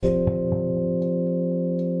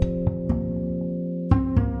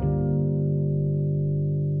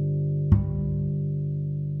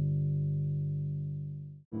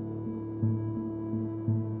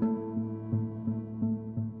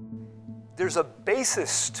there's a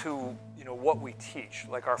basis to what we teach,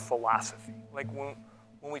 like our philosophy. Like when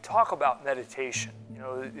we talk about meditation,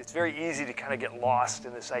 it's very easy to kind of get lost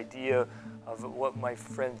in this idea of what my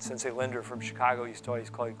friend Sensei Linder from Chicago used to always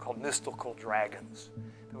call mystical dragons.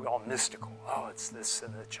 We're all mystical. Oh, it's this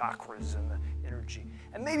and the chakras and the energy.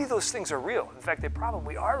 And maybe those things are real. In fact, they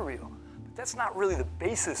probably are real. But that's not really the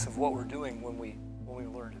basis of what we're doing when we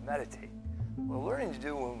learn to meditate. What we're learning to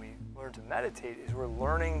do when we learn to meditate is we're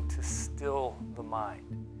learning to still the mind.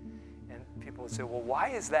 And people would say, well, why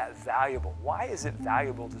is that valuable? Why is it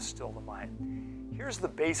valuable to still the mind? Here's the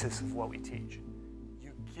basis of what we teach.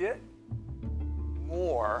 You get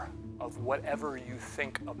more of whatever you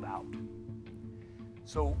think about.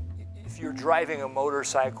 So if you're driving a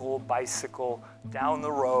motorcycle, bicycle down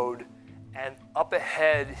the road, and up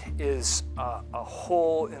ahead is a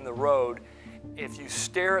hole in the road, if you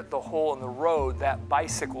stare at the hole in the road, that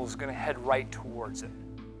bicycle is going to head right towards it.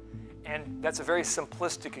 And that's a very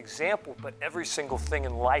simplistic example, but every single thing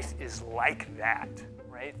in life is like that,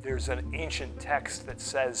 right? There's an ancient text that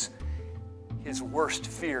says his worst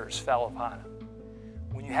fears fell upon him.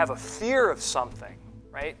 When you have a fear of something,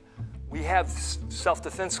 right? We have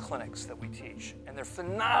self-defense clinics that we teach, and they're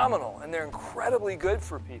phenomenal, and they're incredibly good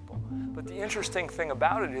for people. But the interesting thing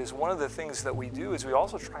about it is one of the things that we do is we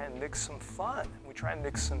also try and mix some fun. We try and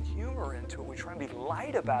mix some humor into it. We try and be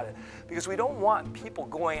light about it because we don't want people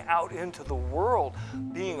going out into the world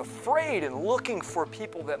being afraid and looking for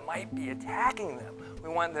people that might be attacking them. We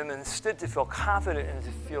want them instead to feel confident and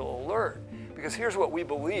to feel alert. Because here's what we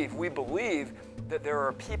believe. We believe that there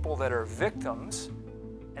are people that are victims,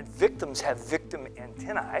 and victims have victim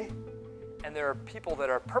antennae, and there are people that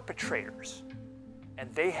are perpetrators,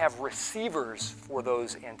 and they have receivers for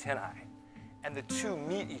those antennae, and the two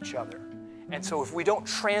meet each other. And so if we don't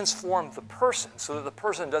transform the person so that the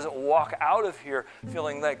person doesn't walk out of here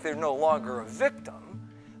feeling like they're no longer a victim,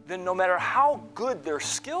 then no matter how good their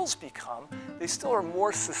skills become, they still are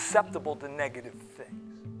more susceptible to negative things.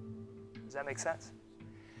 Does that make sense?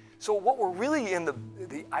 So what we're really in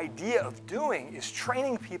the idea of doing is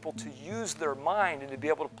training people to use their mind and to be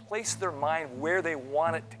able to place their mind where they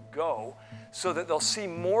want it to go so that they'll see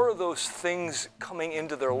more of those things coming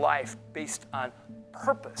into their life based on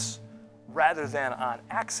purpose rather than on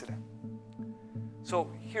accident.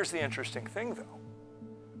 So here's the interesting thing though.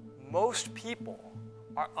 Most people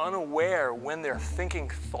are unaware when they're thinking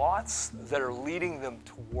thoughts that are leading them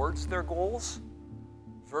towards their goals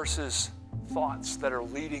versus thoughts that are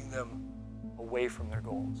leading them away from their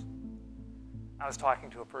goals. I was talking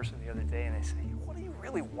to a person the other day and I said, what do you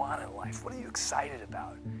really want in life? What are you excited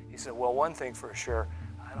about? He said, well, one thing for sure,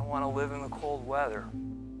 I don't want to live in the cold weather.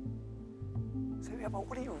 I said, yeah, but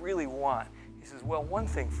what do you really want? He says, well, one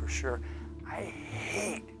thing for sure, I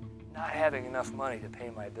hate not having enough money to pay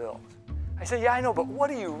my bills. I said, yeah, I know, but what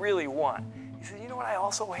do you really want? He said, you know what I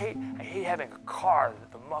also hate? I hate having a car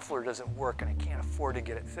that the muffler doesn't work and I can't afford to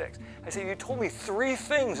get it fixed. I said, you told me 3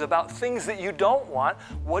 things about things that you don't want.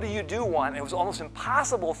 What do you do want? And it was almost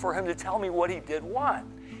impossible for him to tell me what he did want.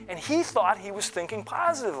 And he thought he was thinking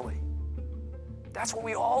positively. That's what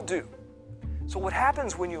we all do. So what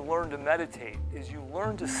happens when you learn to meditate is you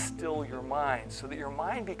learn to still your mind so that your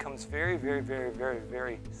mind becomes very, very, very, very,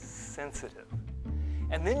 very sensitive.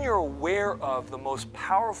 And then you're aware of the most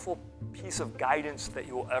powerful piece of guidance that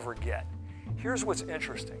you will ever get. Here's what's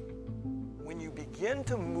interesting. When you begin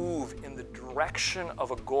to move in the direction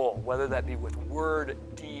of a goal, whether that be with word,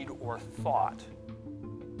 deed, or thought,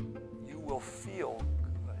 you will feel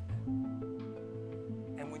good.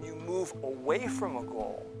 And when you move away from a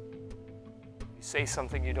goal, you say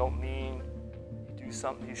something you don't mean, you do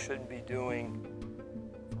something you shouldn't be doing.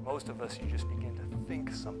 For most of us, you just begin to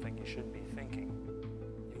think something you shouldn't be thinking.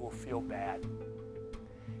 You will feel bad.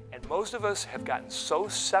 And most of us have gotten so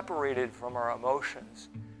separated from our emotions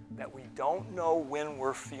that we don't know when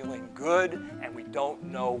we're feeling good and we don't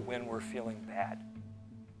know when we're feeling bad.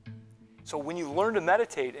 So when you learn to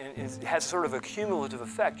meditate, and it has sort of a cumulative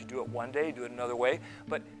effect, you do it one day, you do it another way,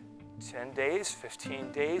 but 10 days,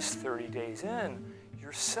 15 days, 30 days in,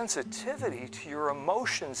 your sensitivity to your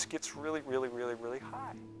emotions gets really, really, really, really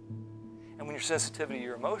high. And when your sensitivity to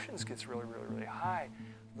your emotions gets really, really, really high,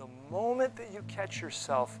 the moment that you catch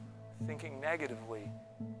yourself thinking negatively,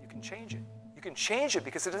 you can change it. You can change it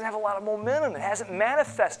because it doesn't have a lot of momentum. It hasn't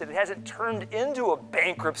manifested. It hasn't turned into a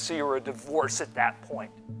bankruptcy or a divorce at that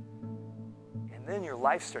point. And then your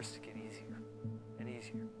life starts to get easier and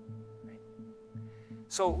easier. Right?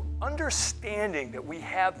 So understanding that we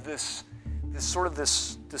have this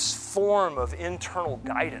form of internal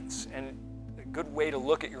guidance, and a good way to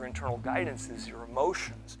look at your internal guidance is your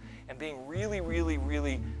emotions, and being really, really,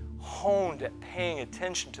 really honed at paying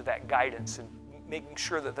attention to that guidance and making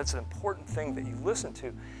sure that that's an important thing that you listen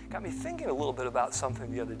to, got me thinking a little bit about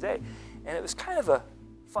something the other day. And it was kind of a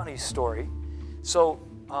funny story. So,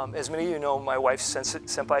 as many of you know, my wife,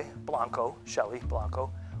 Senpai Blanco, Shelly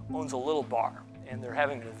Blanco, owns a little bar. And they're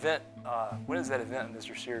having an event. When is that event,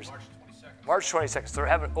 Mr. Sears? March 22nd. March 22nd. So they're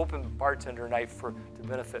having an open bartender night to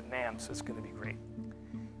benefit MAM, so it's going to be great.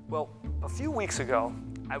 Well, a few weeks ago,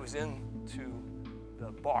 I was into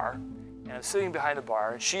the bar, and I'm sitting behind the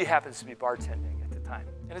bar, and she happens to be bartending at the time.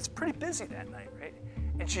 And it's pretty busy that night, right?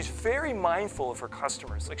 And she's very mindful of her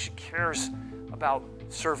customers. Like, she cares about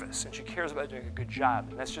service, and she cares about doing a good job,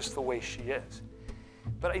 and that's just the way she is.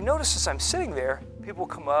 But I noticed as I'm sitting there, people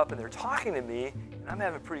come up and they're talking to me, and I'm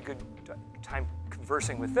having a pretty good time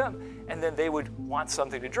conversing with them, and then they would want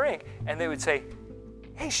something to drink, and they would say,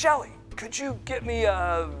 "Hey, Shelly, could you get me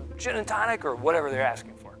a gin and tonic," or whatever they're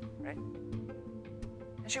asking for, right?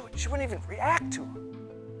 And she wouldn't even react to them.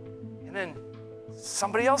 And then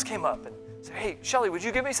somebody else came up and said, "Hey, Shelly, would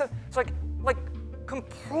you give me something?" It's like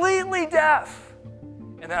completely deaf.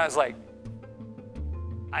 And then I was like,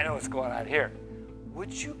 I know what's going on here.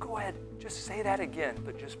 Would you go ahead, just say that again,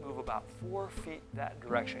 but just move about 4 feet that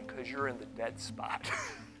direction, because you're in the dead spot.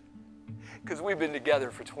 Because we've been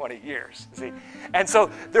together for 20 years, see? And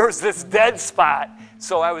so there was this dead spot,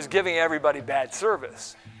 so I was giving everybody bad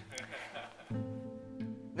service.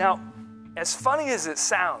 Now, as funny as it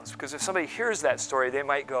sounds, because if somebody hears that story, they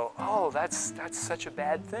might go, "Oh, that's such a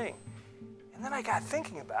bad thing." And then I got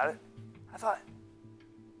thinking about it. I thought,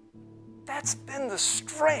 that's been the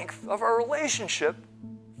strength of our relationship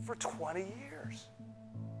for 20 years.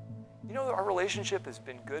 You know, our relationship has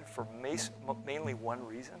been good for mainly one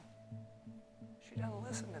reason. She doesn't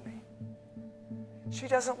listen to me. She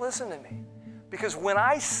doesn't listen to me. Because when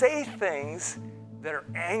I say things that are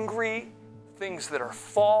angry, things that are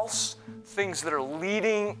false, things that are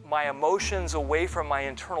leading my emotions away from my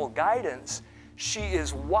internal guidance, she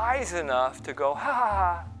is wise enough to go, "Ha ha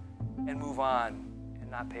ha," and move on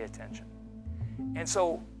and not pay attention. And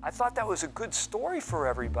so I thought that was a good story for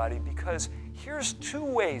everybody, because here's 2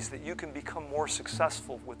 ways that you can become more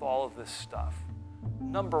successful with all of this stuff.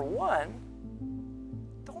 Number 1,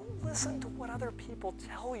 don't listen to what other people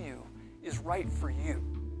tell you is right for you.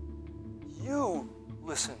 You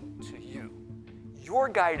listen to you. Your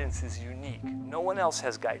guidance is unique. No one else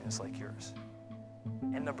has guidance like yours.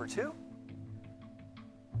 And number 2,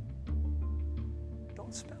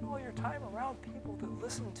 don't spend all your time around people that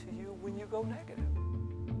listen to you when you go negative.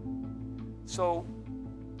 So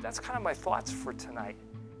that's kind of my thoughts for tonight.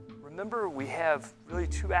 Remember, we have really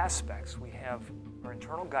 2 aspects. We have our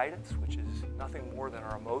internal guidance, which is nothing more than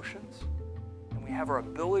our emotions, and we have our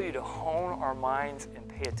ability to hone our minds and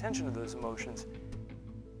pay attention to those emotions.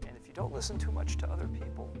 And if you don't listen too much to other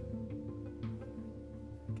people,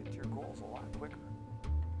 get to your goals a lot quicker.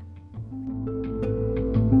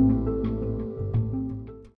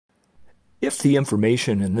 If the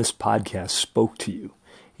information in this podcast spoke to you,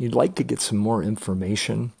 you'd like to get some more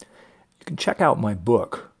information, you can check out my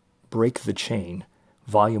book, Break the Chain,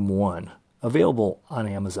 Volume 1, available on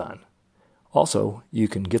Amazon. Also, you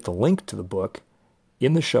can get the link to the book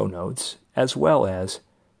in the show notes, as well as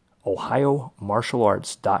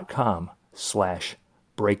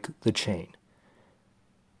ohiomartialarts.com/breakthechain.